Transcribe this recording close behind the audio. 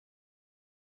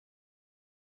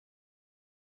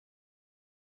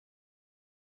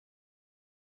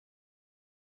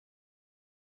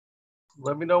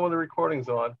Let me know when the recording's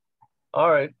on. All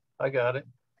right, I got it.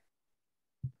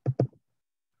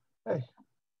 Hey,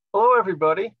 hello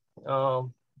everybody.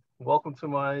 Welcome to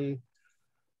my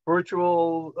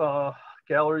virtual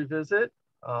gallery visit.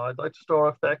 I'd like to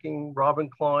start off thanking Robin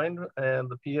Klein and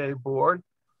the PA board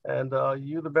and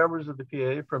you, the members of the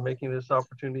PA, for making this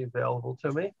opportunity available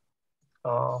to me.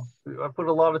 I put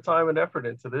a lot of time and effort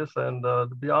into this, and to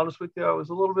be honest with you, I was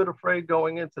a little bit afraid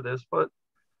going into this, but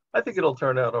I think it'll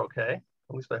turn out okay.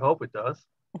 At least I hope it does.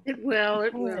 It will,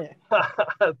 it will.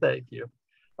 Thank you.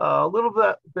 A little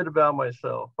bit about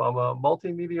myself. I'm a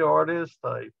multimedia artist.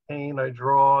 I paint, I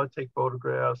draw, I take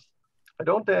photographs. I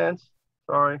don't dance.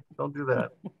 Sorry, don't do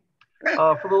that.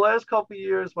 For the last couple of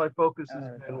years, my focus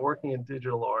has been working in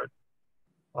digital art.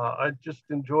 I just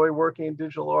enjoy working in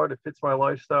digital art. It fits my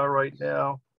lifestyle right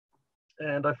now,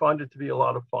 and I find it to be a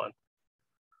lot of fun.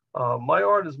 My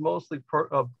art is mostly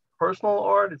personal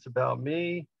art. It's about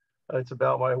me. It's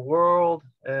about my world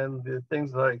and the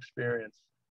things that I experience.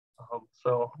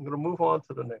 So I'm going to move on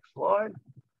to the next slide.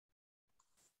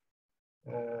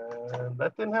 And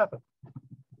that didn't happen.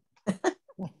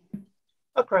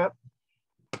 Oh, crap.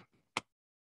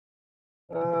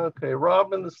 Okay,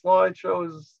 Robin, the slideshow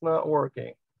is not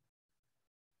working.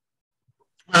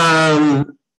 Not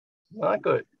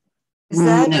good. Is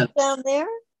that it down there?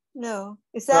 No.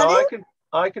 Is that it?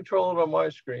 I control it on my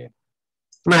screen.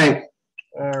 Right.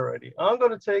 Alrighty. I'm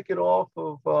going to take it off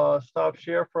of stop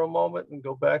share for a moment and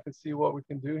go back and see what we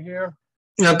can do here.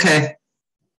 Okay.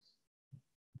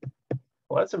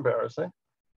 Well, that's embarrassing.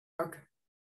 Okay.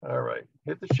 All right.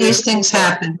 Hit the share. These things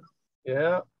happen.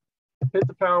 Yeah. Hit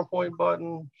the PowerPoint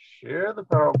button. Share the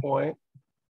PowerPoint.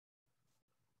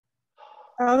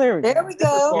 Oh, there we go. There we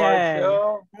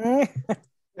go.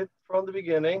 Hit from the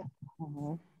beginning.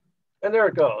 And there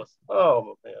it goes.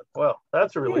 Oh, man. Well,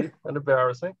 that's a relief and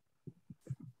embarrassing.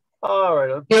 All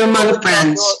right. You're among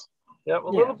friends. Yeah, a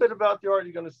little bit about the art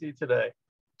you're going to see today.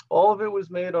 All of it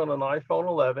was made on an iPhone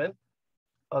 11.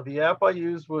 The app I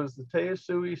used was the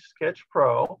Teosui Sketch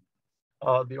Pro.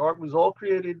 The art was all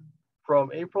created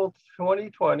from April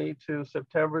 2020 to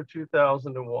September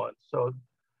 2001. So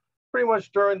pretty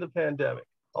much during the pandemic.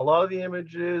 A lot of the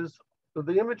images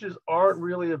aren't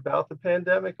really about the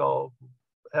pandemic. I'll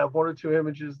have one or two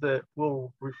images that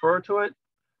will refer to it.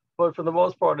 But for the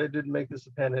most part, I didn't make this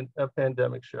a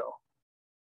pandemic show.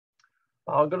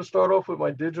 I'm going to start off with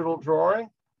my digital drawing.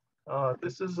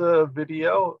 This is a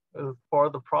video as part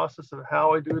of the process of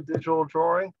how I do a digital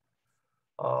drawing.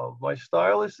 My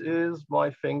stylus is my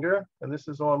finger, and this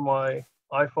is on my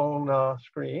iPhone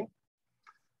screen.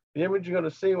 The image you're going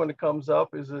to see when it comes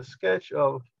up is a sketch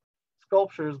of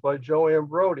sculptures by Joanne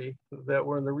Brody that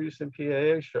were in the recent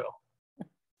PAA show.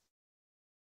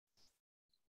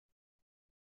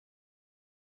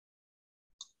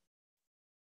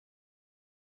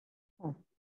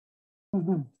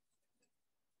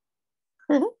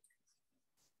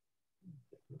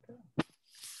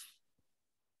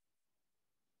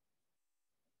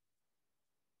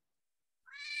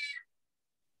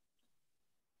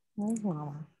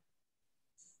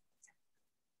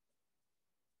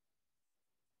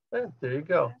 And there you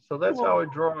go. So that's how I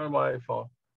draw on my iPhone.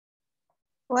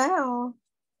 Wow.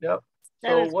 Yep.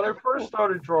 So when I first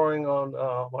started drawing on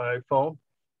my iPhone,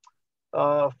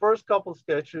 first couple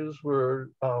sketches were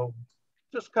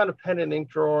just kind of pen and ink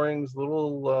drawings,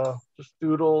 little just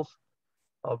doodles.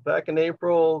 Back in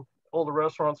April, all the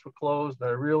restaurants were closed, and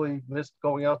I really missed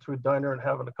going out to a diner and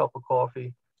having a cup of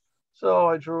coffee. So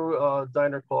I drew a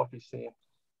diner coffee scene.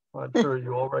 I'm sure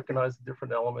you all recognize the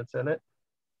different elements in it.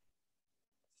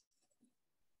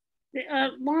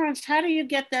 Lawrence, how do you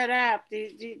get that app? Do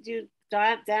you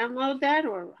download that,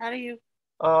 or how do you?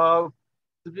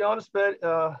 To be honest,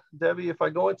 Debbie, if I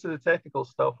go into the technical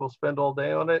stuff, we'll spend all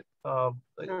day on it.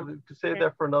 We could save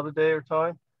that for another day or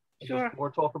time. Sure.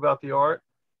 Or talk about the art.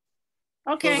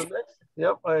 Okay.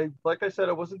 So like I said,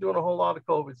 I wasn't doing a whole lot of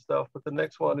COVID stuff, but the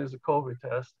next one is a COVID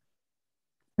test.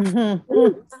 You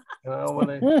know, when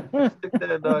they stick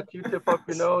that Q-tip up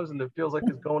your nose and it feels like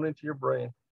it's going into your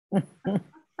brain.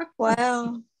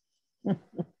 Wow.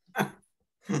 All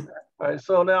right,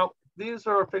 so now these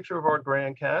are a picture of our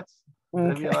grand cats.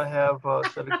 Debbie and I have a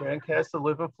set of grand cats that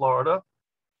live in Florida.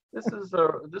 This is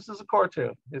a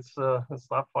cartoon. It's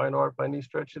not fine art by any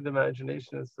stretch of the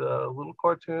imagination. It's a little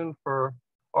cartoon for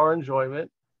our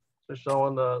enjoyment. So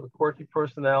showing the quirky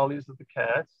personalities of the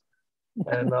cats.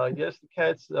 And yes, the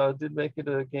cats did make it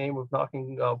a game of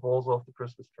knocking balls off the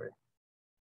Christmas tree.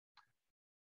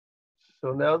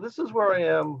 So now this is where I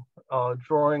am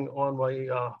drawing on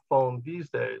my phone these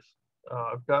days.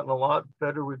 I've gotten a lot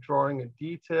better with drawing in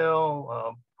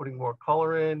detail, putting more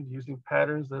color in, using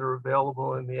patterns that are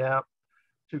available in the app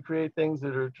to create things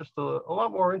that are just a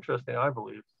lot more interesting, I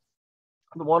believe.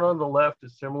 The one on the left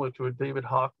is similar to a David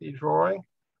Hockney drawing.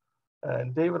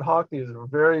 And David Hockney is a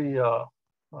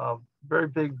very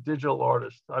big digital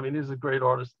artist. I mean, he's a great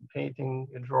artist in painting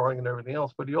and drawing and everything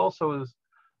else, but he also is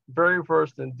very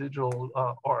versed in digital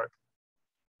art.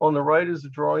 On the right is a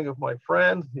drawing of my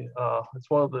friend. It's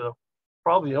one of the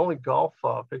probably the only golf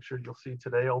pictures you'll see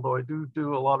today, although I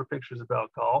do a lot of pictures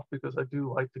about golf because I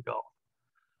do like to golf.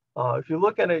 If you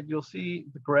look at it, you'll see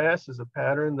the grass is a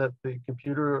pattern that the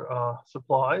computer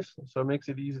supplies. So it makes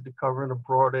it easy to cover in a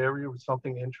broad area with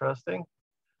something interesting.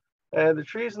 And the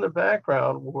trees in the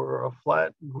background were a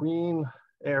flat green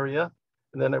area.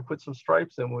 And then I put some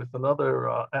stripes in with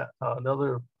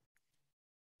another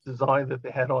design that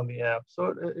they had on the app.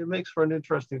 So it makes for an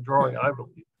interesting drawing, I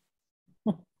believe.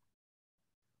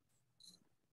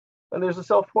 And there's a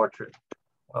self-portrait.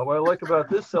 What I like about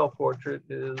this self-portrait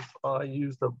is I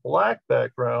used a black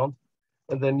background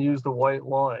and then used a white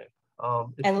line.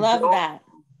 I love that.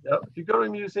 Yeah, if you go to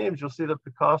museums, you'll see that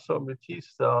Picasso and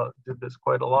Matisse did this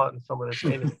quite a lot in some of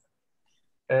their paintings.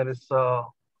 And it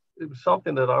was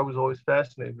something that I was always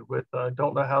fascinated with. I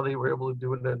don't know how they were able to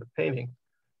do it in the painting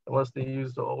unless they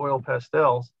used oil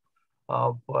pastels.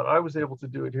 But I was able to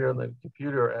do it here on the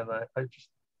computer, and I just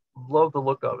love the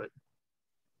look of it.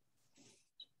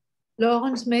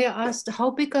 Lawrence, may I ask, how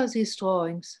big are these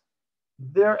drawings?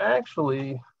 They're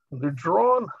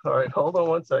drawn. All right, hold on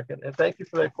one second. And thank you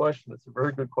for that question. It's a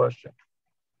very good question.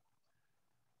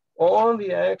 On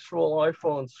the actual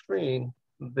iPhone screen,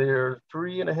 they're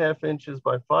 3.5 inches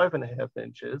by 5.5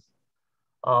 inches.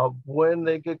 When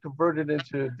they get converted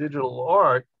into digital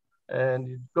art and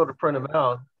you go to print them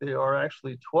out, they are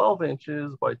actually 12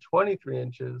 inches by 23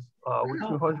 inches with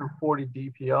 240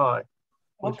 DPI.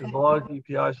 Which is a lot of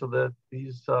DPI, so that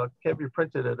these can't be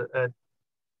printed at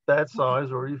that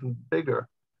size or even bigger,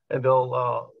 and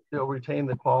they'll retain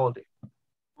the quality.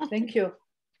 Thank you.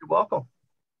 You're welcome.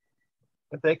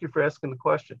 And thank you for asking the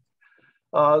question.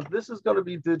 This is going to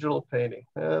be digital painting.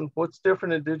 And what's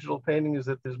different in digital painting is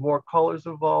that there's more colors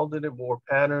involved in it, more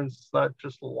patterns. It's not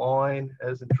just a line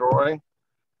as in drawing.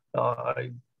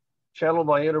 I channeled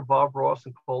my inner Bob Ross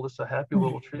and called this a happy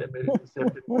little tree. I made it this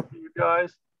afternoon for you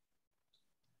guys.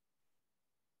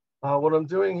 What I'm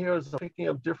doing here is I'm picking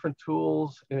up different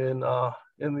tools in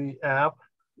the app,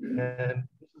 and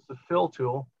this is the fill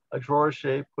tool. I draw a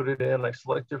shape, put it in, I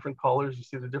select different colors. You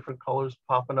see the different colors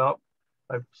popping up.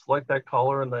 I select that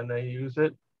color and then I use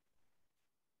it.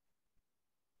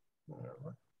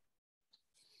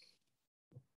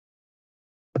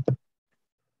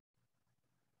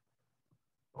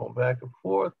 Going back and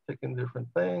forth, picking different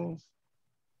things.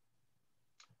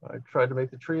 I tried to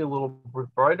make the tree a little bit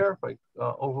brighter by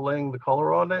overlaying the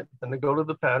color on it. And then go to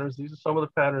the patterns. These are some of the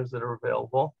patterns that are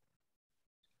available.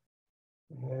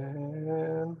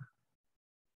 And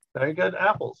now you got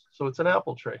apples. So it's an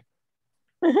apple tree.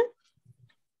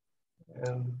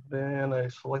 And then I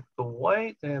select the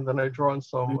white, and then I draw in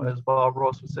some, as Bob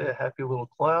Ross would say, a happy little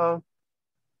cloud.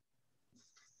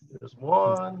 There's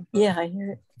one. Yeah, I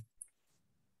hear it.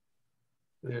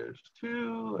 There's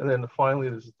two. And then finally,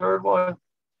 there's a third one.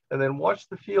 And then watch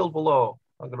the field below.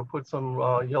 I'm going to put some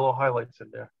yellow highlights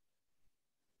in there.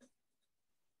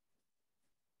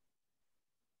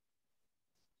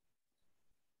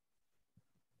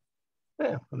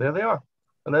 Yeah, and there they are.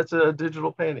 And that's a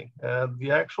digital painting. And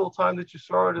the actual time that you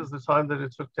saw it is the time that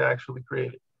it took to actually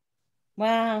create it.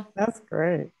 Wow. That's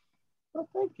great. Oh,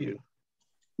 thank you.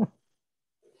 How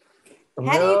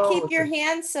do you keep your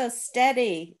hands so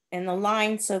steady and the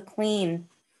line so clean?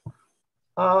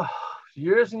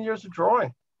 Years and years of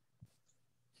drawing.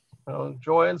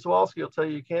 Joanne Zawalski will tell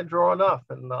you can't draw enough.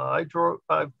 And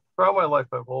throughout my life,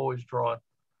 I've always drawn.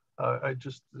 It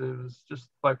was just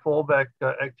my fallback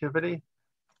activity.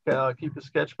 Keep a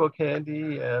sketchbook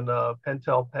handy and a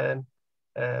Pentel pen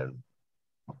and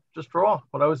just draw.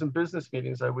 When I was in business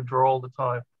meetings, I would draw all the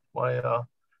time. My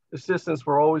assistants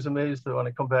were always amazed that when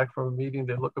I come back from a meeting,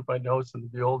 they look at my notes and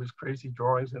there'd be all these crazy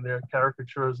drawings in there,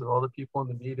 caricatures of all the people in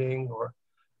the meeting or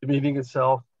the meeting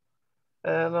itself.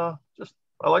 And I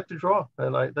like to draw.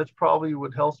 And that's probably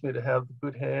what helps me to have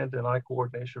good hand and eye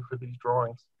coordination for these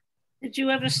drawings. Did you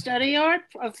ever study art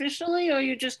officially, or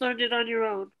you just learned it on your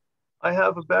own? I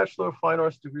have a Bachelor of Fine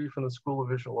Arts degree from the School of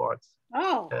Visual Arts.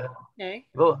 Oh, okay.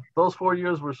 Those 4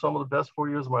 years were some of the best 4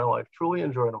 years of my life. Truly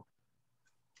enjoyed them.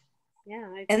 Yeah.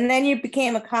 And then you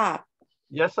became a cop.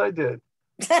 Yes, I did.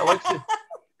 I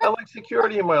like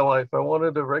security in my life. I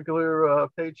wanted a regular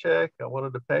paycheck. I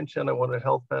wanted a pension. I wanted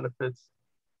health benefits.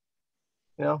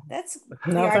 You know, That's the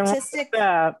Nothing wrong with artistic,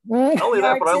 that. not only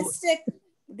that, but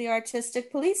the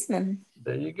artistic policeman.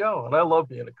 there you go. And I love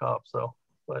being a cop. So,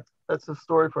 but that's a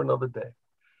story for another day.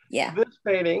 Yeah. This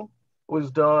painting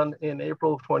was done in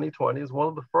April of 2020. It's one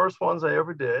of the first ones I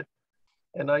ever did.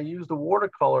 And I used a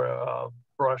watercolor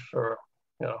brush, or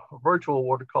a virtual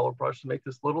watercolor brush, to make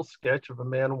this little sketch of a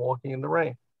man walking in the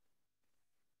rain.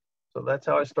 So that's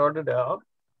how I started out.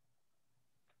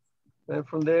 And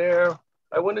from there,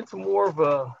 I went into more of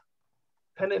a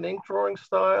pen and ink drawing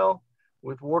style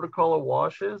with watercolor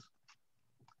washes.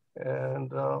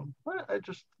 And I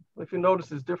just, if you notice,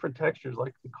 there's different textures.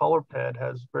 Like the color pad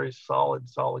has very solid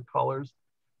colors.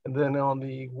 And then on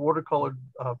the watercolor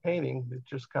painting, it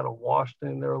just kind of washed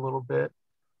in there a little bit.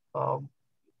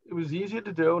 It was easy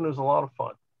to do, and it was a lot of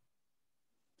fun.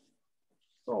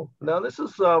 So now this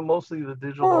is mostly the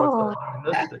digital art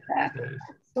that I'm doing these days.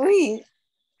 Sweet.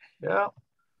 Yeah.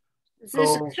 Is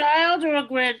this a child or a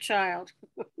grandchild?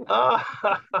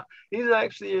 He's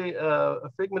actually a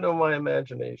figment of my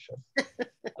imagination.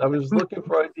 I was looking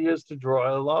for ideas to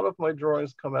draw. A lot of my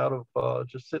drawings come out of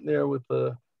just sitting there with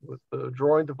the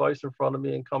drawing device in front of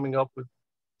me and coming up with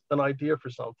an idea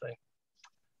for something.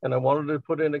 And I wanted to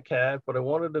put in a cat, but I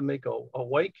wanted to make a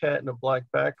white cat and a black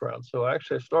background. So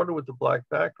actually I started with the black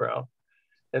background,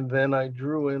 and then I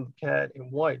drew in the cat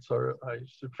in white. So I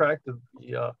subtracted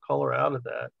the color out of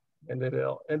that, and then it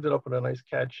ended up in a nice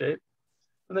cat shape,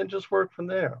 and then just worked from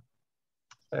there.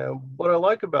 And what I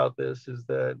like about this is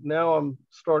that now I'm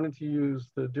starting to use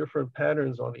the different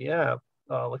patterns on the app,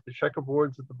 like the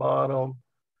checkerboards at the bottom,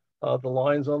 the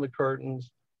lines on the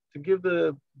curtains, to give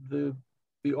the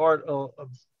art a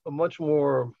much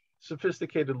more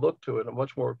sophisticated look to it, a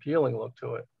much more appealing look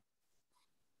to it.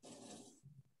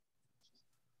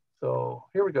 So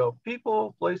here we go,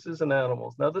 people, places, and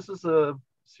animals. Now this is a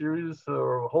series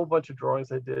or a whole bunch of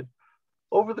drawings I did.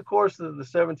 Over the course of the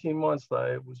 17 months that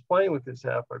I was playing with this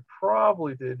app, I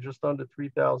probably did just under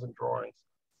 3,000 drawings.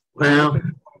 Wow. My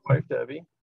wife, Debbie.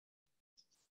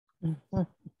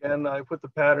 And I put the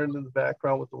pattern in the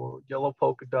background with the yellow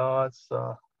polka dots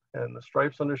and the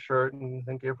stripes on her shirt, and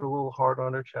then gave her a little heart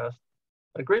on her chest.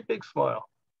 A great big smile.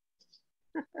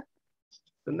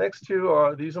 The next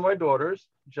two these are my daughters.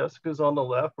 Jessica's on the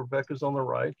left, Rebecca's on the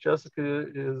right. Jessica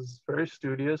is very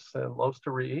studious and loves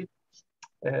to read.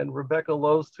 And Rebecca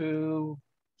loves to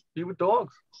be with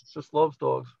dogs, just loves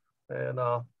dogs. And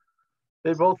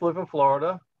they both live in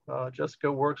Florida. Jessica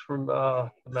works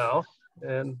for Mouse,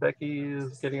 and Becky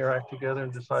is getting her act together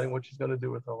and deciding what she's going to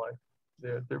do with her life.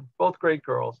 They're both great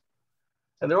girls.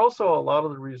 And they're also a lot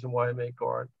of the reason why I make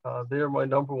art. They're my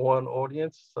 #1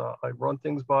 audience. I run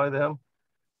things by them.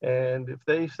 And if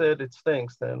they said it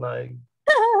stinks, then I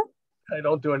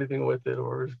don't do anything with it,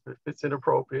 or if it's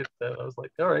inappropriate, then I was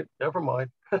like, all right, never mind.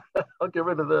 I'll get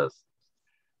rid of this.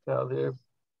 Now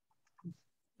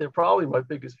they're probably my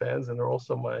biggest fans, and they're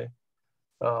also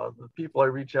the people I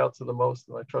reach out to the most,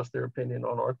 and I trust their opinion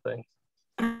on art things.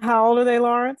 How old are they,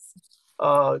 Lawrence?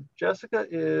 Jessica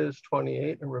is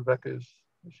 28, and Rebecca is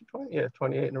 20? Yeah,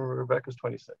 28, and Rebecca's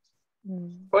 26.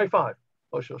 25.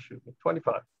 Oh, she'll shoot me.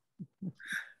 25.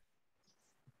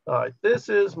 All right, this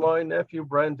is my nephew,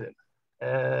 Brendan.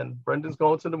 And Brendan's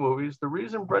going to the movies. The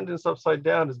reason Brendan's upside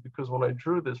down is because when I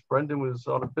drew this, Brendan was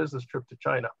on a business trip to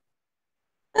China.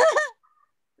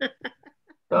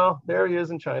 So there he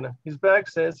is in China. He's back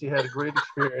since. He had a great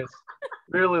experience.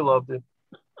 Really loved it.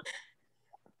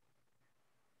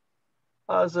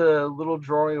 As a little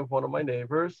drawing of one of my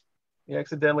neighbors. He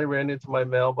accidentally ran into my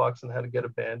mailbox and had to get a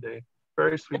Band-Aid.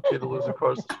 Very sweet kid who lives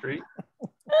across the street.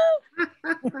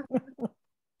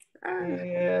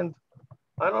 And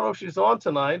I don't know if she's on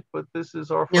tonight, but this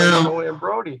is our friend Joanne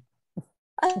Brody.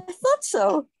 I thought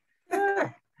so.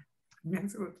 Yeah.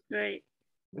 Great.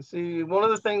 You see, one of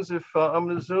the things, if I'm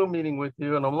in a Zoom meeting with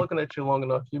you and I'm looking at you long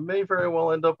enough, you may very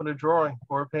well end up in a drawing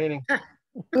or a painting.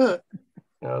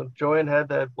 Joanne had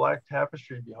that black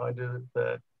tapestry behind it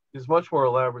that is much more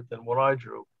elaborate than what I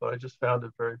drew, but I just found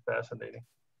it very fascinating.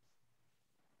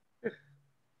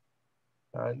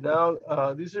 All right,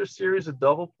 now these are a series of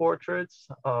double portraits.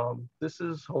 This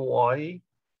is Hawaii.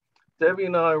 Debbie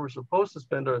and I were supposed to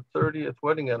spend our 30th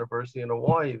wedding anniversary in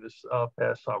Hawaii this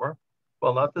past summer.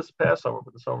 Well, not this past summer,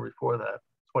 but the summer before that,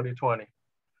 2020.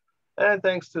 And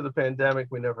thanks to the pandemic,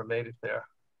 we never made it there.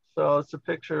 So it's a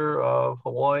picture of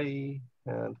Hawaii,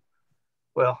 and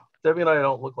well, Debbie and I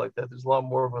don't look like that. There's a lot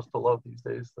more of us to love these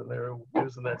days than there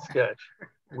is in that sketch.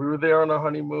 We were there on our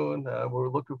honeymoon. We were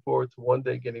looking forward to one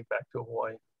day getting back to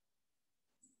Hawaii.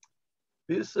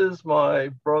 This is my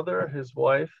brother, his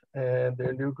wife, and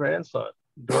their new grandson.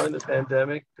 During the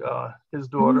pandemic, his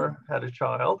daughter had a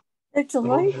child, They're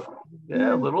delightful.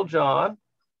 Yeah, Little John.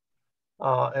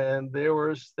 And they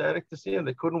were ecstatic to see him.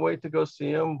 They couldn't wait to go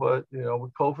see him, but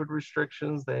with COVID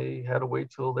restrictions, they had to wait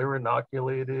till they were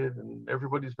inoculated and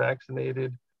everybody's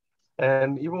vaccinated.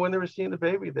 And even when they were seeing the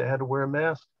baby, they had to wear a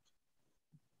mask.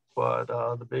 But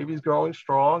the baby's growing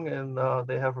strong, and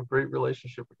they have a great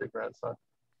relationship with their grandson.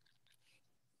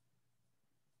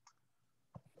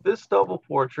 This double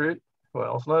portrait,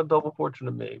 well, it's not a double portrait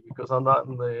of me because I'm not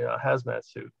in the hazmat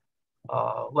suit.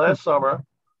 Last summer,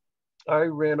 I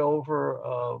ran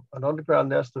over an underground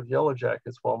nest of yellow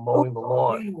jackets while mowing the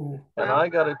lawn. And I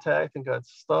got attacked and got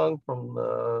stung from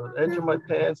the edge of my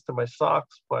pants to my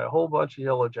socks by a whole bunch of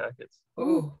yellow jackets.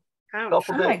 Ouch. Oh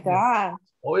my God.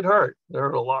 Oh, it hurt. It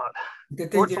hurt a lot.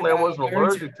 Fortunately, I wasn't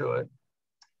allergic to it.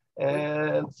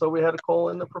 And so we had to call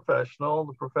in the professional.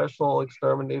 The professional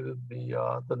exterminated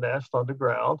the nest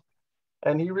underground.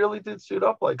 And he really did suit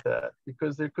up like that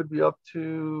because there could be up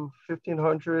to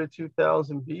 1,500,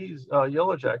 2,000 bees,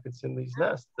 yellow jackets in these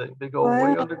nests. They go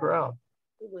way underground.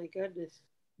 Oh my goodness.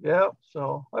 Yeah,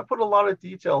 so I put a lot of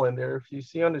detail in there. If you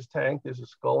see on his tank, there's a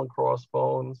skull and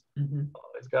crossbones.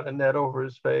 He's got a net over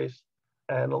his face.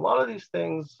 And a lot of these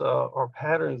things are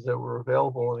patterns that were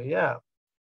available in the app.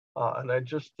 And I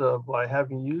just, by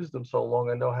having used them so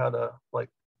long, I know how to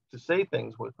say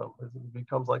things with them. It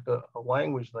becomes like a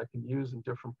language that I can use in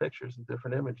different pictures and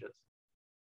different images.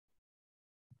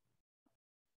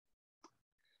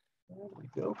 Where do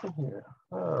we go from here?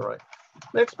 All right,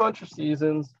 next bunch of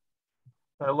seasons.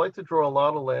 I like to draw a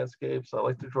lot of landscapes. I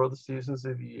like to draw the seasons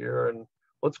of the year and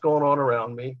what's going on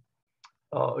around me.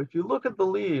 If you look at the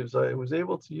leaves, I was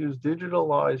able to use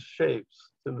digitalized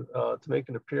shapes to make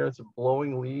an appearance of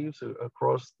blowing leaves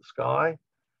across the sky,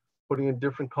 putting in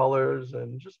different colors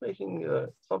and just making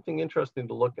something interesting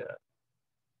to look at.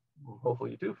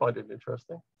 Hopefully you do find it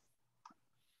interesting.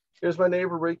 Here's my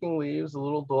neighbor raking leaves, a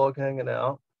little dog hanging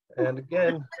out. And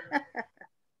again,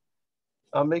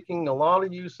 I'm making a lot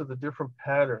of use of the different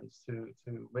patterns to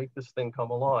make this thing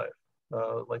come alive.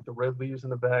 Like the red leaves in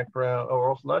the background, or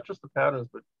also not just the patterns,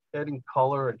 but adding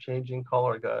color and changing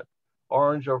color. I got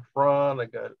orange up front, I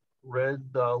got red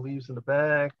leaves in the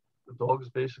back. The dog is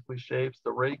basically shapes.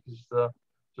 The rake is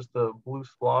just a blue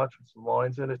splotch with some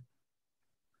lines in it.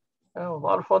 A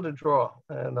lot of fun to draw.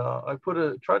 And I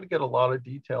tried to get a lot of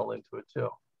detail into it too.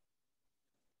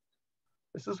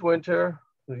 This is winter.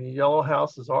 The yellow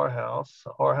house is our house.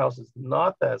 Our house is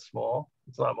not that small.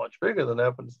 It's not much bigger than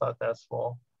that, but it's not that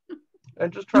small.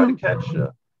 And just try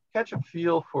to catch a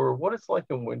feel for what it's like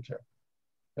in winter.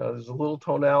 There's a little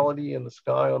tonality in the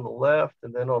sky on the left,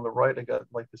 and then on the right, I got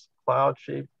like this cloud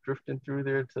shape drifting through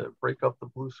there to break up the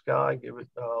blue sky, give it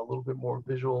a little bit more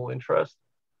visual interest.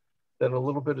 Then a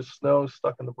little bit of snow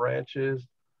stuck in the branches.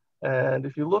 And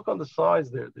if you look on the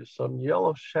sides there, there's some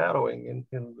yellow shadowing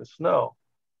in the snow.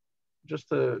 Just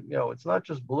to, it's not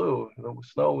just blue. The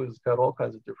snow has got all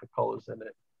kinds of different colors in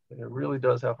it. And it really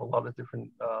does have a lot of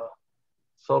different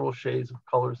subtle shades of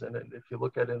colors in it if you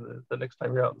look at it the next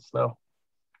time you're out in the snow.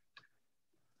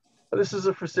 This is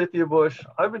a forsythia bush.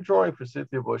 I've been drawing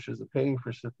forsythia bushes and painting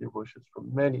forsythia bushes for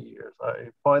many years. I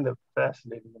find them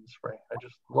fascinating in the spring. I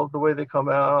just love the way they come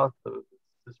out,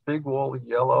 this big wall of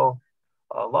yellow.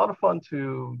 A lot of fun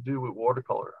to do with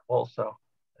watercolor also.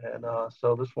 And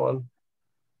so this one,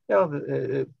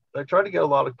 I try to get a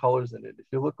lot of colors in it. If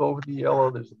you look over the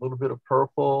yellow, there's a little bit of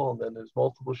purple, and then there's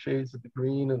multiple shades of the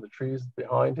green and the trees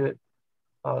behind it.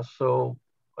 So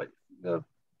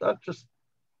not just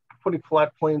putting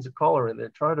flat planes of color in there,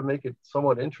 try to make it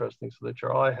somewhat interesting so that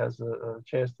your eye has a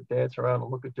chance to dance around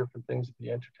and look at different things and be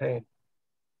entertained.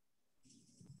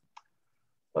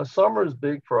 Summer is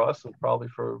big for us and probably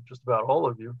for just about all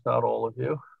of you, if not all of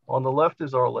you. On the left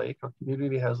is our lake. Our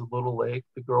community has a little lake.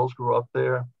 The girls grew up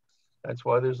there. That's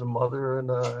why there's a mother and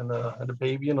a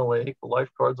baby in a lake. The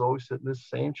lifeguards always sit in this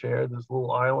same chair. There's a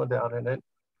little island out in it.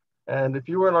 And if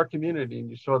you were in our community and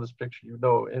you saw this picture, you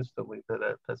know instantly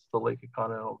that that's the Lake at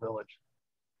Continental Village.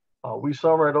 We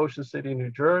summer at Ocean City,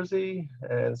 New Jersey,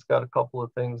 and it's got a couple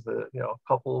of things that, a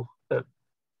couple that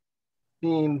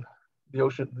mean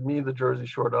the Jersey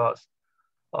Shore to us.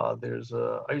 There's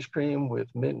ice cream with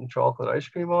mint and chocolate ice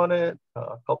cream on it,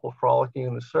 a couple frolicking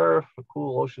in the surf, a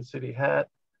cool Ocean City hat,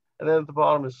 and then at the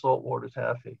bottom is saltwater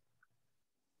taffy.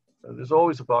 There's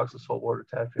always a box of saltwater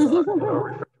taffy in our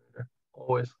refrigerator,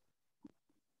 always.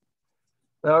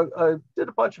 Now, I did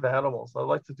a bunch of animals. I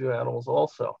like to do animals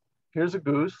also. Here's a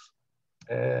goose.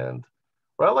 And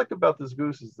what I like about this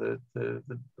goose is that the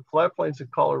flat planes of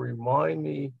color remind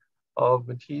me of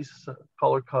Matisse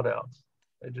color cutouts.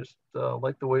 I just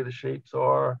like the way the shapes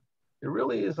are. There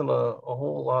really isn't a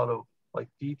whole lot of like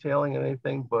detailing and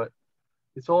anything, but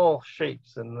it's all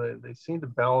shapes, and they seem to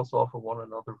balance off of one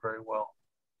another very well.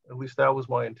 At least that was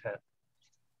my intent.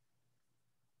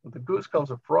 With the goose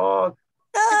comes a frog.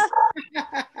 Ah,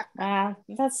 Wow,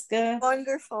 that's good.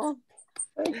 wonderful.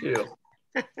 Thank you.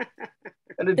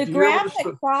 And a The deer with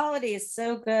graphic quality is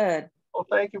so good. Oh,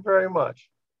 thank you very much.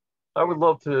 I would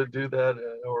love to do that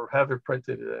or have it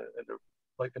printed in a,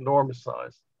 like enormous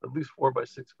size, at least 4 by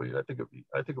 6 feet. I think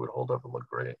it would hold up and look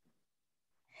great.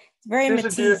 It's very Here's a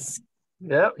deer. Matisse.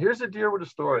 Yeah, here's a deer with a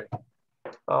story.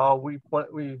 We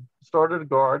started a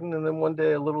garden, and then one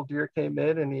day a little deer came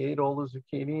in and he ate all the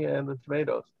zucchini and the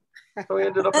tomatoes. So he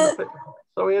ended up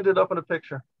in a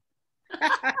picture.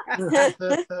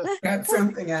 Got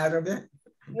something out of it.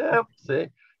 Yeah, see.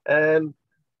 And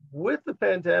with the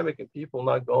pandemic and people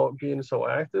not being so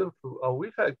active,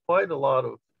 we've had quite a lot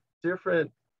of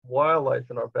different wildlife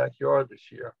in our backyard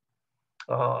this year.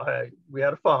 We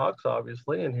had a fox,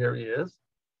 obviously, and here he is.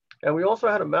 And we also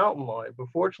had a mountain lion, but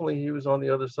fortunately he was on the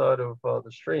other side of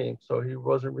the stream, so he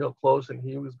wasn't real close, and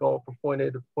he was going from point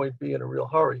A to point B in a real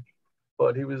hurry.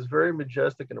 But he was very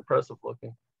majestic and impressive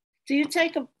looking. Do you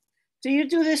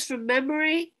do this from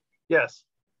memory? Yes,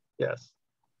 yes.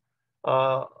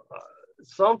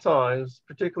 Sometimes,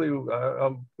 particularly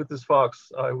with this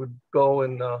fox, I would go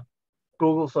and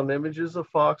Google some images of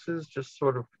foxes, just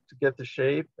sort of to get the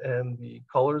shape and the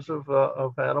colors of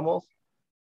animals.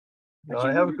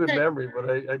 I have a good memory, but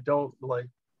I don't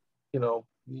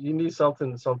you need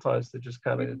something sometimes to just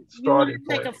kind of start it.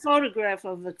 Take a photograph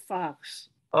of the fox.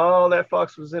 Oh, that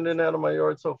fox was in and out of my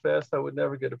yard so fast I would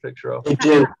never get a picture of.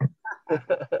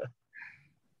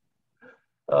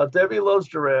 Debbie loves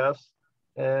giraffes,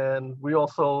 and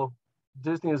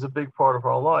Disney is a big part of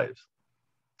our lives.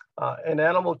 In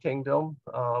Animal Kingdom,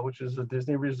 which is a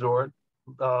Disney resort,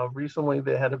 recently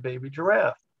they had a baby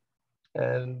giraffe.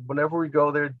 And whenever we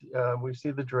go there, we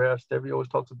see the giraffes. Debbie always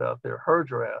talks about her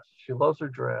giraffes. She loves her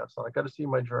giraffes. I got to see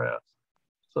my giraffes.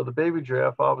 So the baby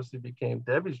giraffe obviously became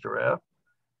Debbie's giraffe.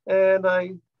 And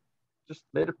I just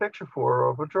made a picture for her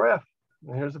of a giraffe.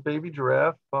 And here's a baby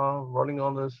giraffe running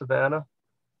on the savannah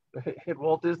at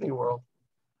Walt Disney World.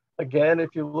 Again,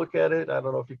 if you look at it, I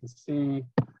don't know if you can see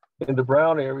in the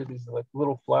brown area, these are like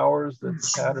little flowers,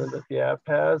 that's the pattern that the app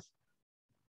has.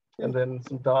 And then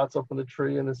some dots up in the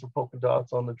tree, and then some polka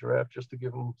dots on the giraffe just to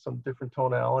give them some different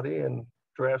tonality. And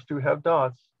giraffes do have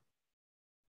dots.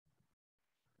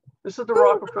 This is the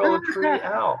Rockefeller tree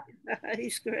owl.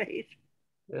 He's great.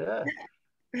 Yeah.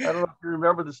 I don't know if you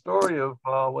remember the story of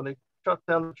when they cut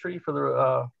down the tree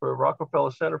for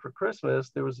Rockefeller Center for Christmas,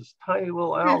 there was this tiny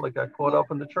little owl that got caught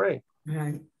up in the tree.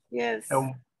 Right. Yes.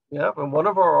 And one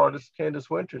of our artists, Candace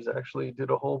Winters, actually did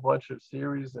a whole bunch of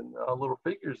series and little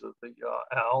figures of the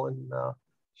owl, and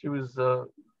he was a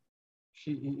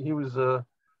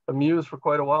muse for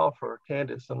quite a while for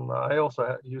Candace, and I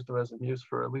also used him as a muse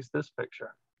for at least this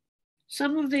picture.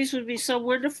 Some of these would be so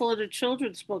wonderful in a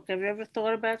children's book. Have you ever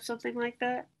thought about something like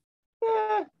that?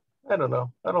 Yeah, I don't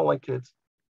know. I don't like kids.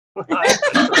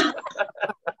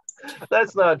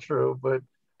 That's not true, but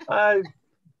I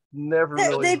never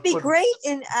really. They'd be great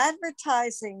in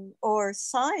advertising or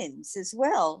signs as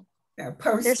well. Yeah,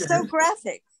 they're so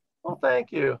graphic. Well,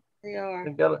 thank you. They are.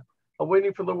 I'm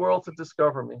waiting for the world to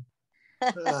discover me.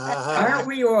 Aren't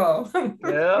we all?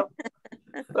 Yeah.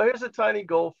 So here's a tiny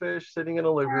goldfish sitting in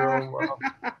a living room.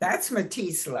 That's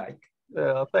Matisse-like.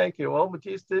 Yeah, thank you. Well,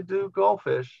 Matisse did do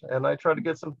goldfish, and I try to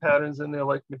get some patterns in there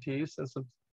like Matisse and some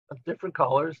different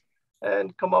colors,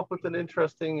 and come up with an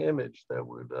interesting image that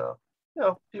would,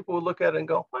 people would look at it and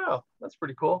go, "Wow, that's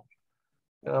pretty cool."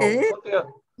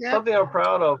 Something I'm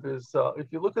proud of is if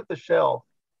you look at the shelf,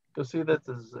 you'll see that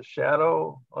there's a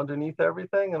shadow underneath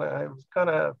everything, and I was kind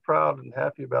of proud and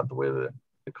happy about the way the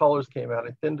colors came out.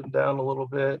 I thinned them down a little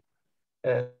bit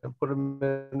and put them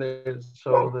in there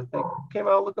so that they came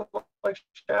out looking like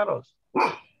shadows.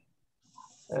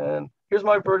 And here's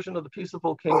my version of the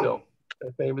Peaceable Kingdom,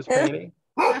 that famous painting.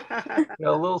 A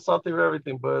little something of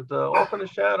everything, but off in the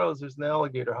shadows, there's an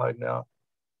alligator hiding out.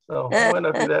 So it might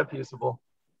not be that peaceable.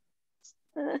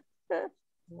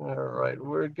 All right,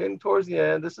 we're getting towards the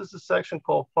end. This is a section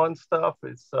called Fun Stuff.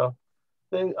 It's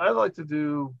thing I like to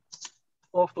do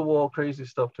off the wall crazy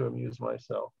stuff to amuse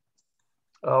myself.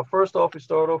 First off, we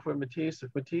start off with Matisse.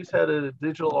 If Matisse had a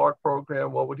digital art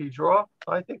program, what would he draw?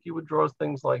 I think he would draw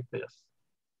things like this.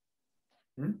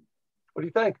 What do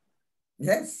you think?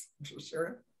 Yes, for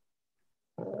sure.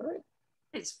 All right.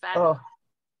 It's fabulous.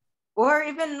 Or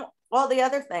even all the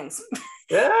other things.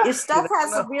 Yeah. Your stuff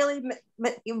has a really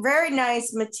very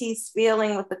nice Matisse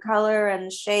feeling with the color and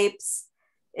the shapes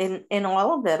in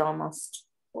all of it almost.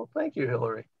 Well, thank you,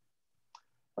 Hillary.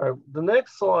 All right, the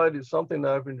next slide is something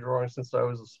that I've been drawing since I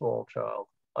was a small child.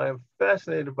 I am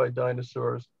fascinated by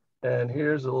dinosaurs, and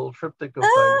here's a little triptych of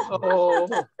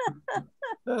dinosaurs. Oh,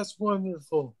 that's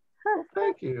wonderful.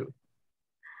 Thank you.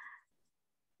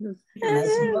 You can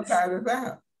make a book out of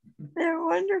that. They're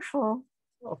wonderful.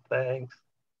 Oh, thanks.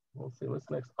 Let's see what's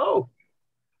next. Oh,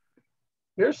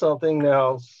 here's something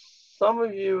now. Some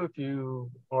of you, if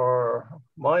you are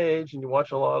my age and you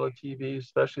watch a lot of TV,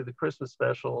 especially the Christmas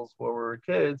specials where we were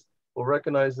kids, will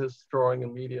recognize this drawing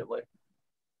immediately.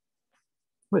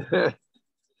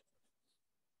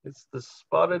 It's the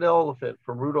spotted elephant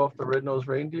from Rudolph the Red-Nosed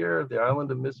Reindeer, the Island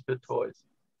of Misfit Toys.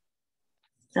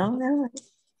 Don't know.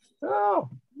 Oh,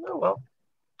 well,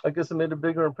 I guess it made a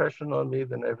bigger impression on me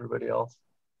than everybody else.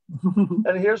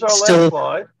 And here's our last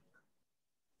slide.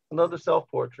 Another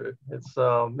self-portrait. It's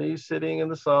me sitting in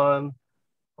the sun,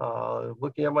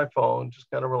 looking at my phone,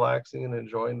 just kind of relaxing and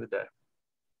enjoying the day.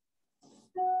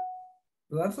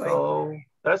 Lovely. So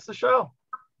that's the show.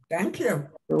 Thank you.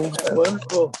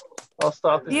 Wonderful. I'll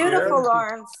stop the Beautiful,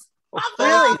 Lawrence. Well,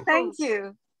 Really, thank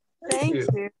you. Thank you. you.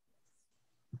 Miriam.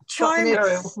 Charming.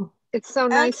 It's so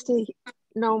nice to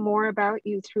know more about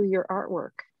you through your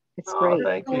artwork. It's Oh, great.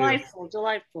 thank you. Delightful,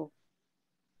 delightful.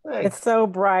 Thanks. It's so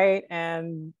bright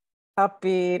and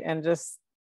upbeat and just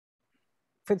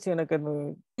puts you in a good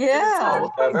mood. Yeah.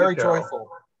 Oh, thank you, Very Carol.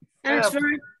 joyful. And it's Yeah.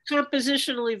 very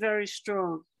compositionally very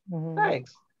strong. Mhm.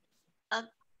 Thanks. Uh,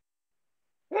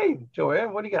 Hey,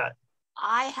 Joanne, what do you got?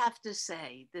 I have to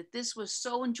say that this was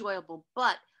so enjoyable,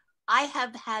 but I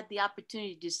have had the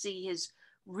opportunity to see his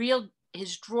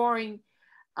drawing,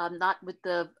 not with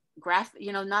the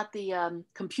not the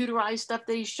computerized stuff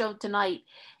that he showed tonight.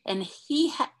 And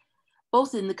he had,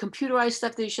 both in the computerized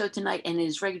stuff that he showed tonight and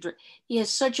his regular, he has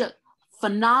such a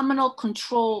phenomenal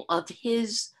control of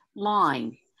his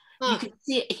line. You can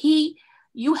see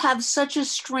you have such a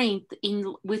strength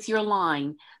with your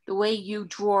line, the way you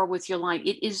draw with your line.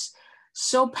 It is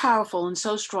so powerful and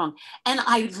so strong. And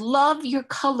I love your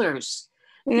colors.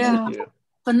 Yeah. Thank you.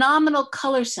 Phenomenal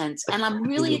color sense. And I'm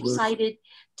really excited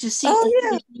to see all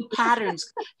these new patterns.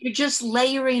 You're just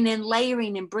layering and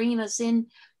layering and bringing us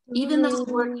in, even though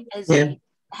the work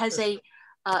has a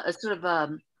sort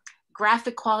of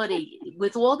graphic quality.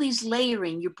 With all these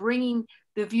layering, you're bringing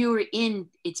the viewer in.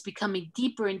 It's becoming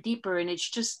deeper and deeper, and it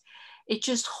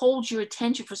just holds your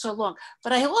attention for so long.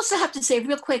 But I also have to say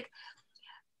real quick,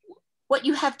 what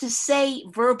you have to say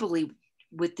verbally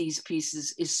with these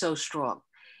pieces is so strong.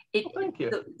 Thank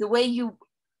you. The way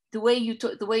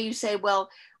you say, well,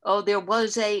 oh, there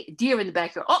was a deer in the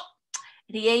backyard. Oh,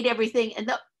 and he ate everything, and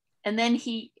then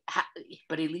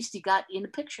but at least he got in the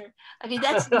picture. I mean,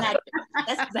 that's magic.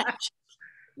 That's magic.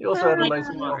 You also had a nice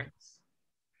smile.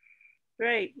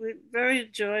 Great, very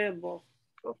enjoyable.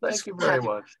 Well, thank you very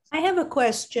much. I have a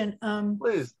question,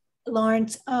 Please.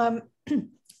 Lawrence. I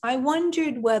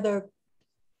wondered whether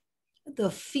the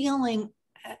feeling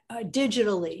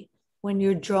digitally when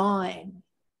you're drawing,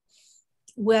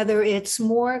 whether it's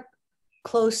more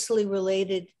closely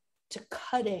related to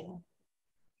cutting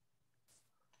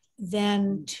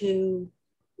than to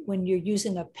when you're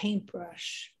using a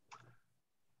paintbrush.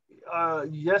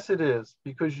 Yes, it is,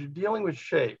 because you're dealing with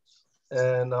shapes,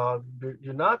 and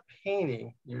you're not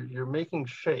painting, you're making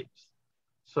shapes.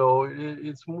 So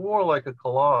it's more like a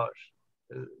collage,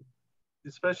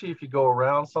 especially if you go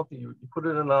around something, you put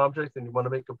it in an object and you want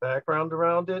to make a background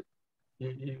around it.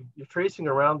 You're tracing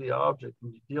around the object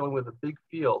and you're dealing with a big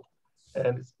field,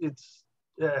 and it's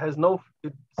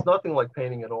nothing like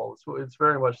painting at all. It's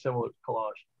very much similar to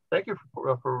collage. Thank you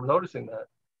for noticing that.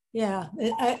 Yeah,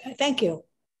 thank you.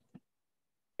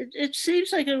 It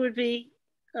seems like it would be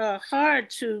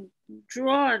hard to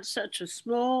draw on such a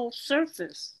small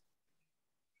surface.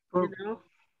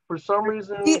 For some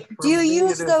reason, Do you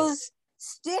use those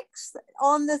sticks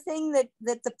on the thing that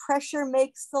the pressure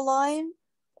makes the line,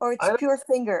 or it's pure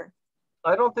finger?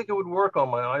 I don't think it would work on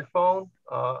my iPhone.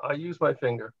 I use my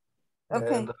finger.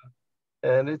 Okay.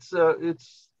 And it's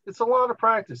a lot of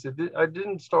practice. I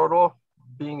didn't start off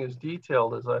being as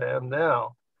detailed as I am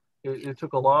now. It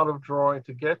took a lot of drawing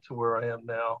to get to where I am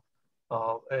now.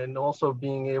 And also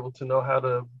being able to know how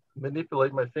to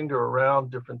manipulate my finger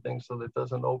around different things so that it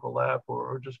doesn't overlap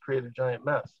or just create a giant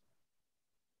mess.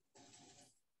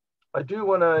 I do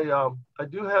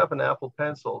have an Apple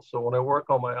Pencil, so when I work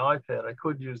on my iPad, I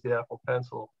could use the Apple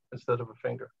Pencil instead of a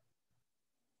finger.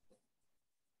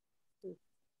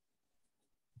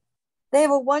 They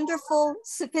have a wonderful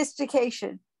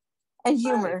sophistication and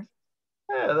humor.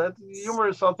 Yeah, that humor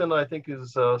is something I think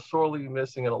is sorely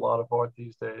missing in a lot of art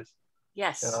these days.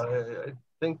 Yes. I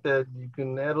think that you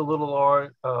can add a little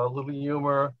art, a little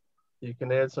humor, You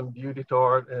can add some beauty to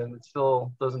art, and it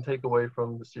still doesn't take away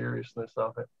from the seriousness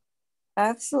of it.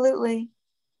 Absolutely.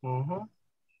 Mm-hmm.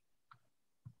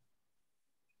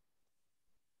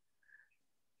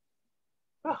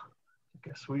 I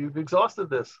guess we've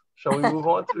exhausted this. Shall we move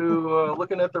on to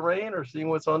looking at the rain or seeing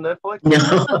what's on Netflix?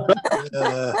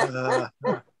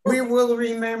 No. We will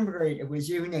remember it. It was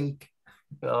unique.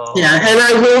 Yeah, and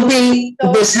I will be,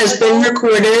 this has been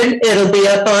recorded. It'll be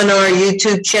up on our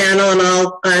YouTube channel, and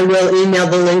I will email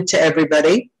the link to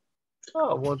everybody.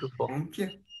 Oh, wonderful. Thank you.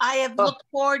 I have looked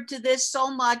forward to this so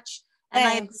much, and I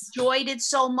have Thanks. enjoyed it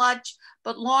so much.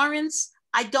 But Lawrence,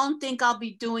 I don't think I'll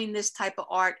be doing this type of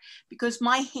art because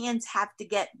my hands have to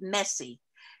get messy.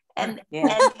 And,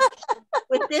 Yeah. and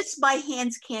with this, my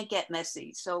hands can't get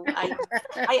messy. So I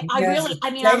Yes, really,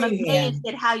 I mean, I'm steady amazed hand.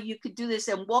 at how you could do this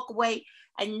and walk away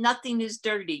and nothing is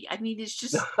dirty. I mean, it's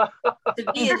just,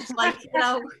 to me, it's like, you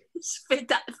know, it's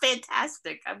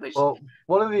fantastic. I wish. Well,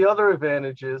 one of the other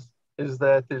advantages is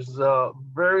that there's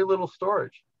very little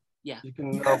storage. Yeah. You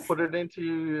can put it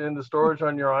in the storage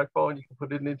on your iPhone. You can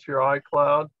put it into your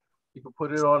iCloud. You can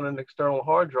put it on an external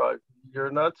hard drive.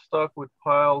 You're not stuck with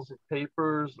piles of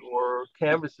papers or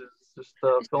canvases just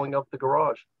filling up the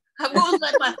garage. I won't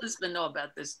let my husband know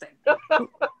about this thing.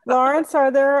 Lawrence, are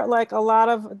there like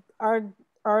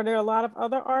are there a lot of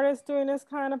other artists doing this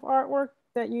kind of artwork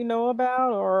that you know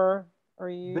about, or are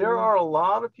you? There are a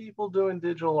lot of people doing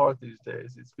digital art these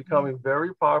days. It's becoming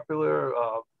very popular.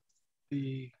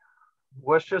 The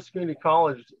Westchester Community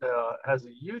College has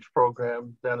a huge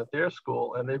program down at their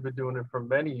school, and they've been doing it for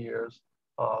many years.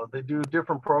 They do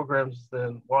different programs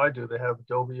than what I do. They have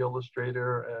Adobe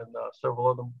Illustrator and several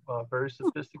other very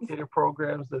sophisticated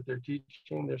programs that they're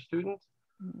teaching their students.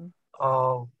 Mm-hmm.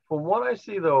 From what I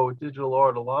see though, digital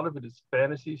art, a lot of it is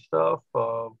fantasy stuff,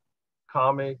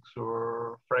 comics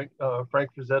or Frank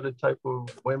Frazetta type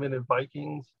of women and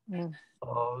Vikings. Mm.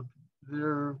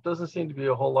 There doesn't seem to be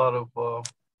a whole lot of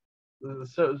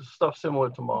stuff similar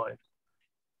to mine.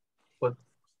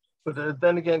 But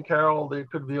then again, Carol, there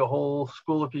could be a whole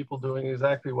school of people doing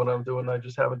exactly what I'm doing. I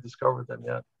just haven't discovered them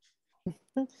yet.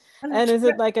 And is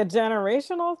it like a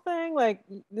generational thing? Like,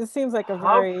 this seems like a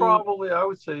very... I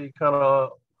would say kind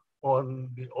of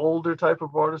on the older type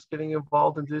of artists getting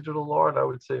involved in digital art. I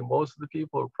would say most of the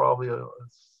people are probably a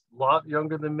lot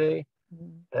younger than me.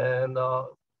 And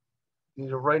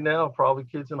right now, probably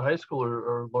kids in high school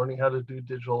are learning how to do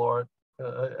digital art.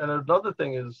 And another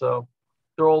thing is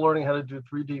they're all learning how to do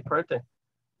 3D printing.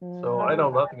 So I know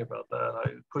nothing about that. I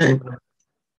put it in a...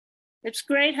 It's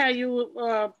great how you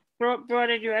brought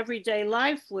in your everyday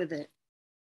life with it.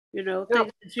 You know,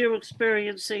 things that you're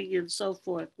experiencing and so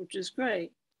forth, which is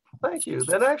great. Thank you.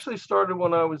 That actually started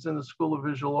when I was in the School of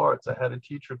Visual Arts. I had a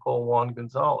teacher called Juan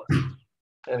Gonzalez,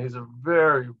 and he's a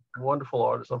very wonderful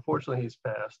artist. Unfortunately, he's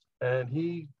passed, and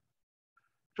he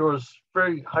draws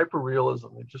very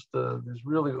hyper-realism. It just these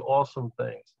really awesome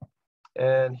things.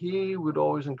 And he would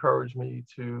always encourage me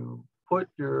to put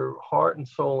your heart and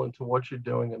soul into what you're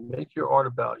doing and make your art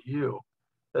about you.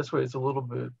 That's why it's a little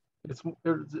bit, it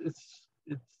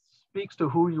speaks to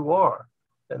who you are.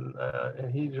 And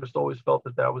he just always felt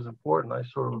that was important. I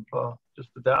sort of just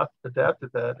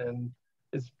adapted that, and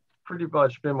it's pretty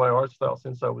much been my art style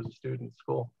since I was a student at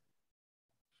school.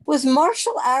 Was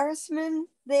Marshall Arisman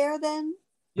there then?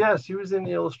 Yes, he was in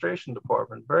the illustration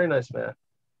department. Very nice man.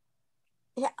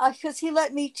 Yeah, because he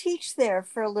let me teach there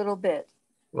for a little bit.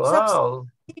 Wow,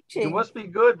 you must be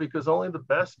good because only the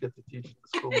best get to teach at the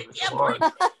School of Visual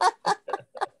Arts.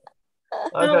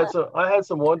 I had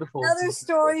some wonderful. Another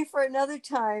story for another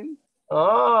time.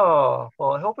 Oh,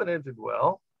 well, I hope it ended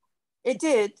well. It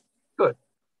did. Good.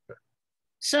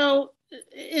 So,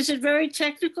 is it very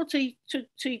technical to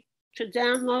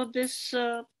download this?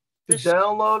 To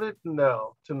download it,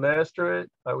 no. To master it,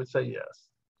 I would say yes.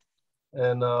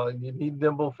 And you need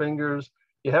nimble fingers.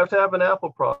 You have to have an Apple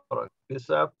product. This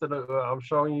app that I'm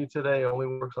showing you today only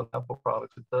works on Apple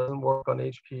products. It doesn't work on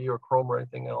HP or Chrome or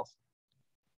anything else.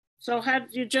 So had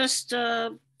you just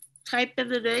type in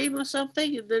the name or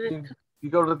something? And then you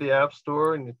go to the App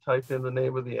Store and you type in the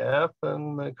name of the app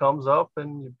and it comes up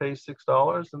and you pay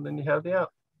 $6 and then you have the app.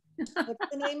 What's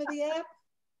the name of the app?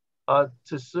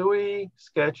 Tasui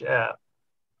Sketch App.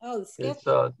 Oh, Sketch.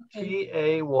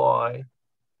 It's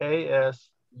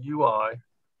TAYASUI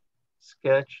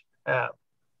Sketch App.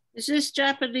 Is this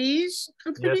Japanese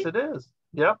company? Yes, it is.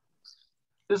 Yep.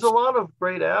 There's a lot of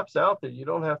great apps out there. You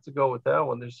don't have to go with that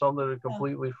one. There's some that are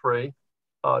completely free.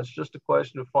 It's just a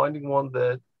question of finding one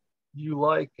that you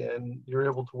like and you're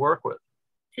able to work with.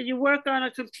 Can you work on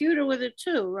a computer with it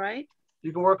too, right?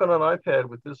 You can work on an iPad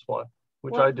with this one,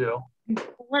 which I do.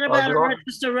 What about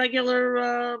just a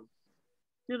regular,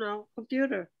 you know,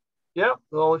 computer? Yeah,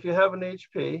 well, if you have an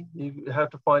HP, you have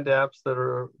to find apps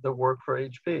that work for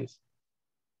HPs.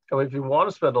 I mean, if you want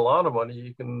to spend a lot of money,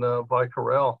 you can buy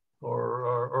Corel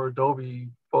or Adobe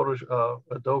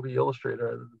Adobe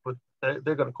Illustrator, but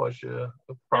they're going to cost you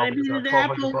probably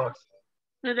about $1,200.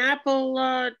 An Apple,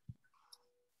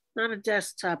 not a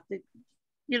desktop,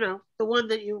 you know, the one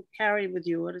that you carry with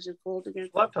you. What is it called again?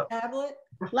 Laptop. Tablet?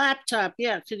 Laptop,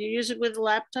 yeah. Can you use it with a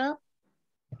laptop?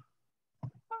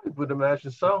 I would imagine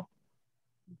so.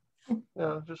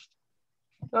 Yeah, just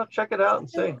check it out and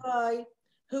see. Guy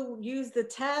who used the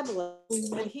tablet,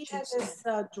 and he had this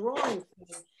drawing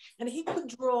thing, and he could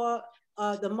draw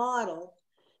the model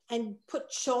and put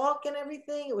chalk and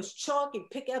everything. It was chalk. He'd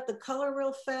pick out the color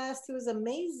real fast. It was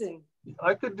amazing.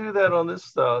 I could do that on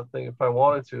this thing if I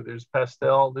wanted to. There's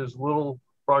pastel. There's little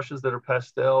brushes that are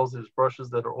pastels. There's brushes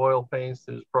that are oil paints.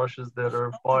 There's brushes that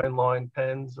are fine line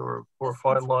pens or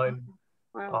fine line,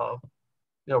 you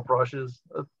know, brushes.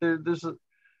 There's a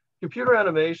computer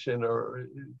animation, or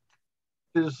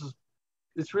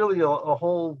it's really a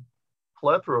whole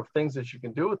plethora of things that you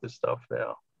can do with this stuff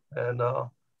now, and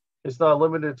it's not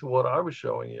limited to what I was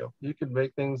showing you. You can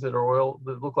make things that are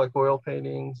that look like oil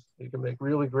paintings. You can make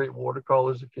really great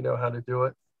watercolors if you know how to do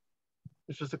it.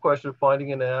 It's just a question of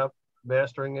finding an app,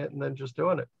 mastering it, and then just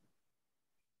doing it.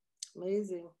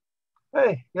 Amazing.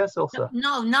 Hey, yes, Ilsa.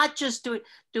 No, not just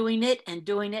doing it and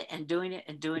doing it and doing it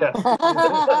and doing it.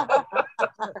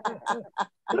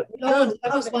 No,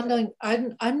 I was wondering, I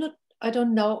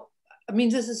don't know. I mean,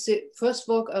 this is the first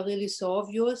work I really saw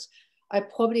of yours. I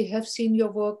probably have seen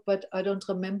your work, but I don't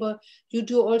remember. You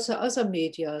do also other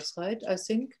medias, right? I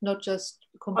think, not just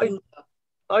computer.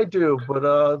 I do,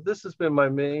 but this has been my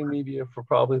main media for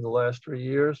probably the last 3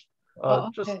 years, okay.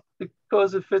 Just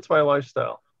because it fits my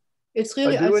lifestyle. It's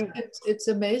really, it's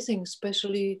amazing,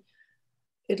 especially,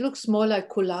 it looks more like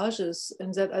collages,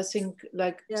 and that I think,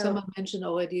 like someone mentioned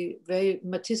already, very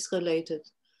Matisse related.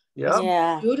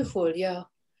 Yeah. Beautiful, yeah.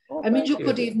 Well, I mean, you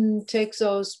could even take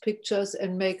those pictures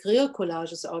and make real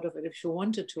collages out of it if you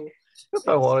wanted to. If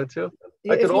I wanted to.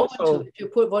 Yeah, I could also, if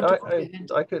you want to put your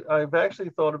hand. I've actually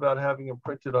thought about having them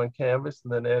printed on canvas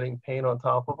and then adding paint on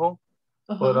top of them,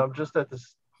 but I'm just at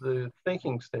the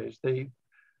thinking stage.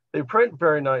 They print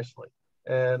very nicely,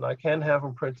 and I can have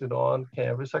them printed on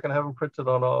canvas. I can have them printed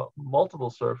on multiple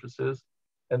surfaces,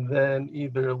 and then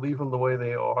either leave them the way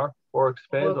they are or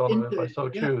expand on them if I so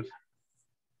choose.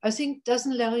 I think,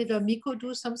 doesn't Larry D'Amico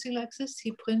do something like this?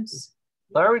 He prints.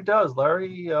 Larry does.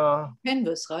 Larry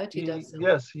canvas, right? He does.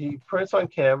 Yes, he prints on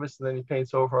canvas and then he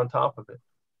paints over on top of it.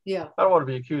 Yeah. I don't want to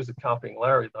be accused of copying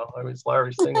Larry, though. I mean, it's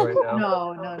Larry's thing right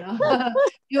now.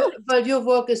 No. But your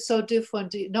work is so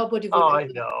different. Nobody would. I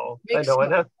know.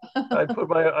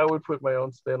 I would put my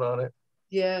own spin on it.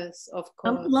 Yes, of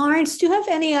course. Lawrence, do you have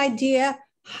any idea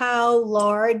how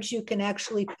large you can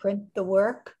actually print the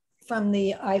work from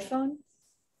the iPhone?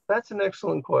 That's an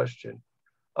excellent question.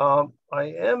 I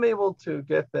am able to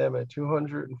get them at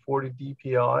 240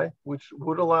 DPI, which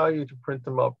would allow you to print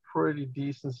them up pretty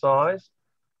decent size.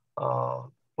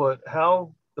 But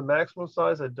how the maximum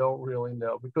size, I don't really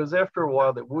know, because after a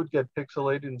while they would get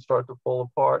pixelated and start to fall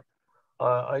apart.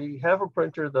 I have a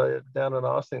printer down in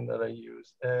Austin that I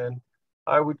use, and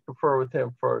I would confer with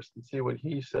him first and see what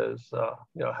he says.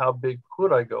 You know, how big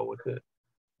could I go with it?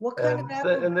 What kind of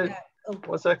apple?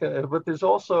 One second, but there's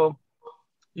also,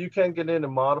 you can get in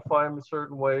and modify them in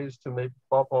certain ways to maybe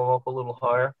bump them up a little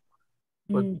higher.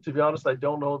 But to be honest, I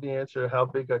don't know the answer to how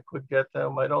big I could get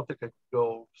them. I don't think I could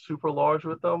go super large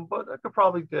with them, but I could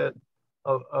probably get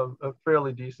a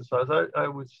fairly decent size. I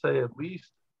would say at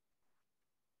least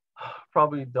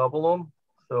probably double them.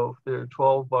 So if they're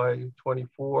 12 by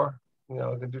 24, you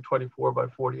know, I can do 24 by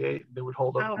 48. They would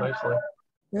hold up nicely.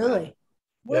 Really?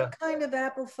 What kind of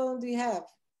Apple phone do you have?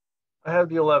 I have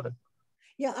the 11.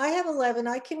 Yeah, I have 11.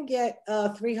 I can get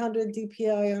 300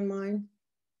 DPI on mine.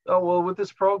 Oh, well, with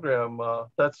this program,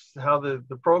 that's how the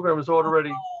program is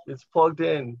already, it's plugged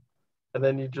in. And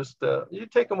then you just, you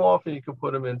take them off and you can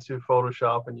put them into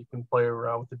Photoshop and you can play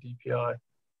around with the DPI.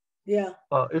 Yeah.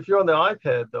 If you're on the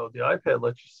iPad, though, the iPad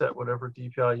lets you set whatever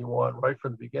DPI you want right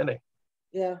from the beginning.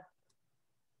 Yeah.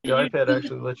 The iPad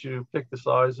actually lets you pick the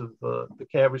size of the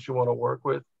canvas you want to work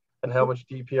with and how much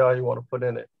DPI you want to put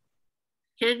in it.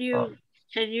 Can you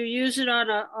use it on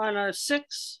a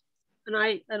 6,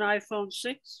 an iPhone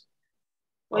 6?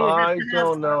 I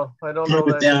don't know. I don't know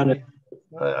that.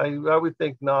 I would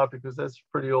think not, because that's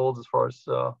pretty old as far as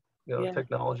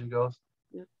technology goes.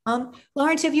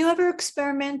 Lawrence, have you ever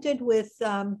experimented with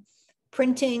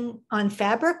printing on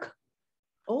fabric?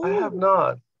 I have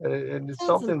not. And it's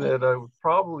something that I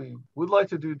would like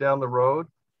to do down the road.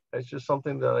 It's just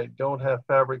something that I don't have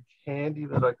fabric handy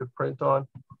that I could print on.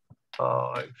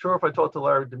 I'm sure if I talked to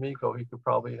Larry D'Amico, he could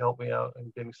probably help me out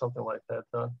in getting something like that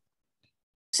done.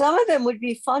 Some of them would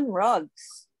be fun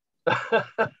rugs.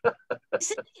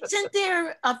 Isn't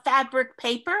there a fabric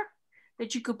paper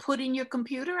that you could put in your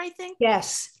computer, I think?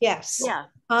 Yes, yes. Yeah.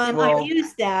 I've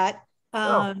used that.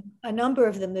 A number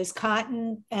of them. There's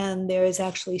cotton and there's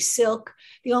actually silk.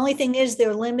 The only thing is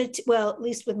they're limited, well, at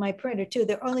least with my printer too,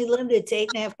 they're only limited to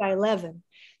 8.5 by 11.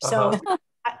 So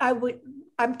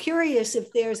I'm curious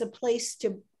if there's a place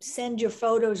to send your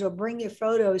photos or bring your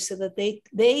photos so that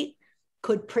they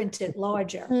could print it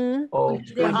larger. Oh,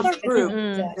 Color Group.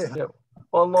 Yeah.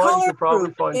 Online, you could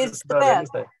probably find just about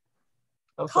anything.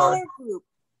 I'm sorry.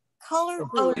 Color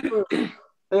Group.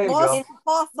 There you go.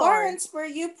 Lawrence, where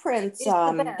you print,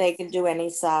 they can do any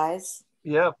size.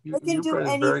 Yeah, you can do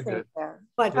anything there.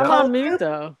 But I'm on mute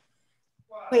though.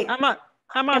 Wait, I'm on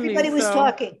everybody mute, was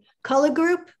talking. Color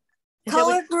Group?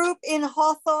 Color Group in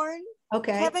Hawthorne.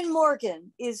 Okay. Kevin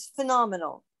Morgan is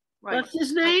phenomenal. Right. What's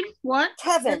his name? What?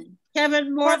 Kevin.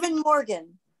 Kevin Morgan. Kevin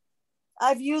Morgan.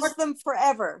 I've used them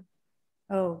forever.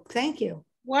 Oh, thank you.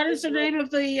 What is the name of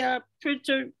the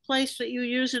printer place that you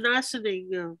use in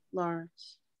Ossining,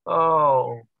 Lawrence?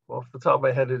 Oh, off the top of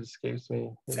my head, it escapes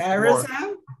me.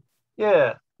 Sarazan?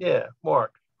 Yeah,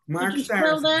 Mark. Could you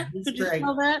spell that? Could you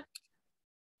spell that?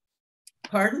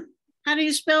 Pardon? How do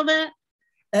you spell that?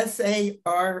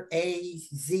 Sarazen,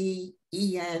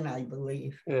 I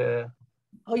believe. Yeah.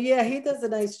 Oh yeah, he does a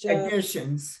nice job.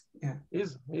 Additions. Yeah.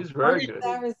 He's very good.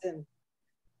 Saracen.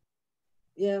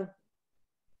 Yeah.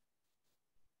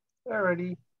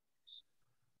 Alrighty.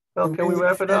 Well, can we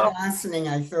wrap it up? Listening,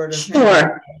 I thought of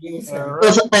Sure.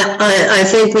 I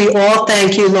think we all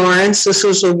thank you, Lawrence. This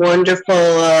was a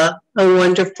wonderful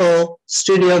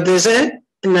studio visit.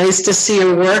 Nice to see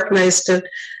your work. Nice to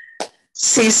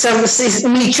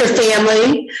meet your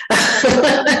family.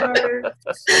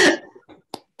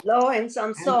 Lawrence,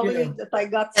 I'm sorry that I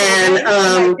got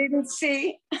I didn't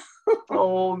see.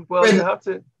 Oh, well, you have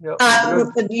to. Your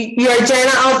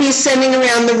Jenna, I'll be sending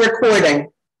around the recording.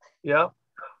 Yeah.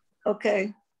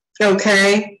 Okay.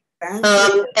 Okay. And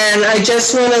I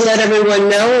just want to let everyone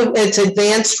know it's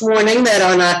advanced warning that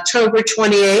on October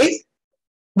 28th,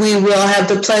 we will have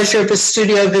the pleasure of a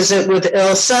studio visit with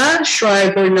Ilsa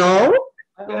Schreiber-Knoll.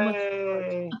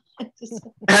 Yay.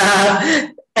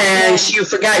 And you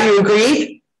forgot you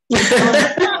agreed?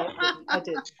 I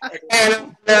did.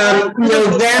 And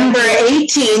November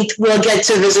 18th, we'll get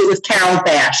to visit with Carol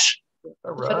Bash.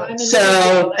 All right.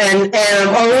 So, and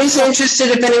I'm always interested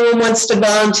if anyone wants to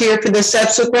volunteer for the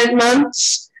subsequent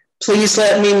months, please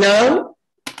let me know.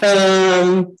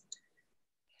 The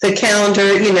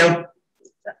calendar,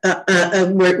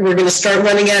 we're going to start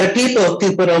running out of people if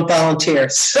people don't volunteer.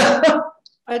 So.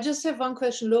 I just have one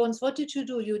question, Lawrence. What did you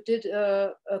do? You did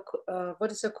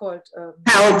what is it called?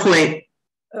 PowerPoint.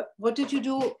 What did you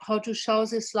do? How to show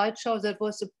the slideshow? That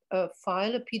was a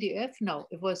file, a PDF? No,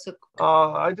 it was a.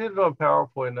 I did it on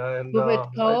PowerPoint, and you had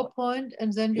PowerPoint,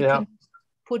 and then you can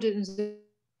put it in the.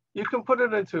 You can put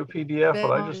it into a PDF,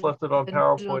 but I just left it on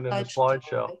PowerPoint in the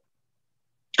slideshow.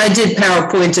 I did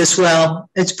PowerPoint as well.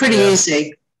 It's pretty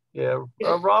easy. Yeah,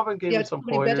 Robin gave me some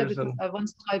pointers. And I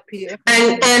once tried PDF.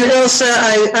 And also,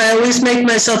 I always make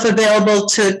myself available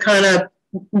to kind of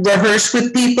rehearse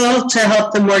with people to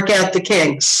help them work out the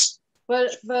kinks. Well,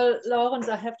 Lawrence,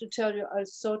 I have to tell you, I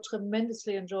so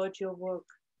tremendously enjoyed your work.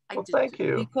 Well, thank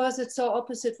you. Because it's so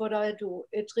opposite what I do.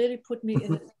 It really put me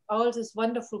in all these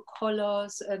wonderful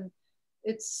colors, and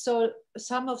it's so,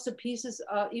 some of the pieces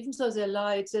are, even though they're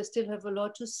light, they still have a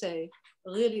lot to say,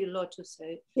 really a lot to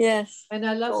say. Yes. And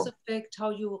I love the fact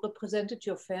how you represented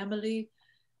your family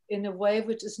in a way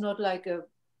which is not like a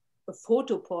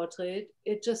photo portrait.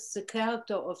 It's just the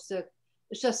character of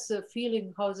it's just the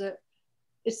feeling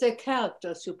it's their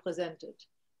characters you presented.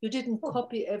 You didn't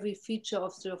copy every feature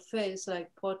of their face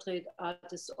like portrait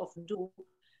artists often do,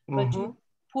 but you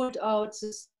put out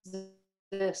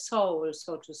their soul,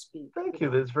 so to speak. Thank you.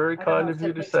 That's very kind of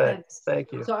you to say.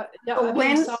 Thank you. So,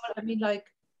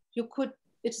 you could,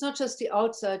 it's not just the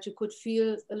outside, you could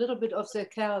feel a little bit of their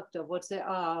character, what they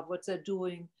are, what they're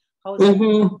doing, how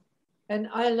they and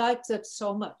I liked that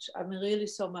so much. I mean, really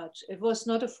so much. It was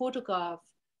not a photograph,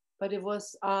 but it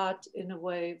was art in a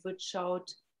way which showed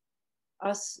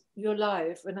us your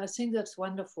life. And I think that's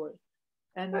wonderful.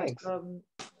 And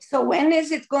so when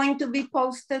is it going to be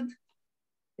posted?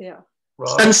 Yeah.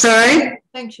 I'm sorry?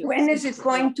 Thank you. When is it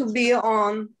going to be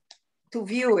on to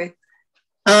view it?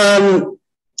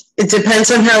 It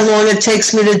depends on how long it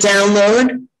takes me to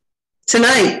download.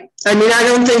 tonight. I mean, I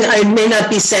don't think, I may not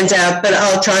be sent out, but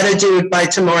I'll try to do it by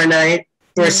tomorrow night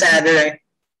or Saturday.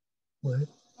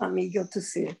 I'm eager to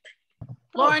see it.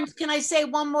 Lawrence, can I say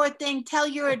one more thing? Tell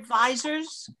your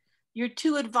advisors, your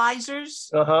two advisors,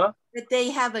 that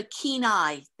they have a keen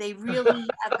eye. They really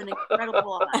have an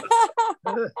incredible eye.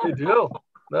 They do.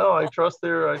 No, I trust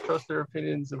their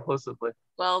opinions implicitly.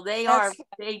 Well, they are.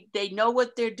 They know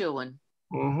what they're doing.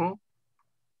 Mm-hmm.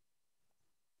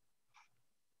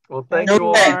 Well, thank you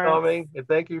all for coming, and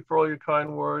thank you for all your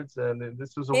kind words. And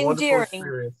this was a wonderful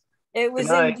experience. It was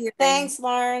endearing. Thanks,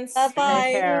 Lawrence.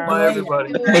 Bye-bye. Bye,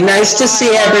 everybody. Hey, nice to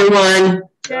see everyone.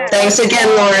 Thanks again,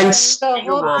 Lawrence.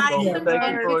 You're welcome. Thank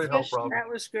you for all your help, Rob. That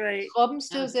was great. Robin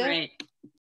still there? Great.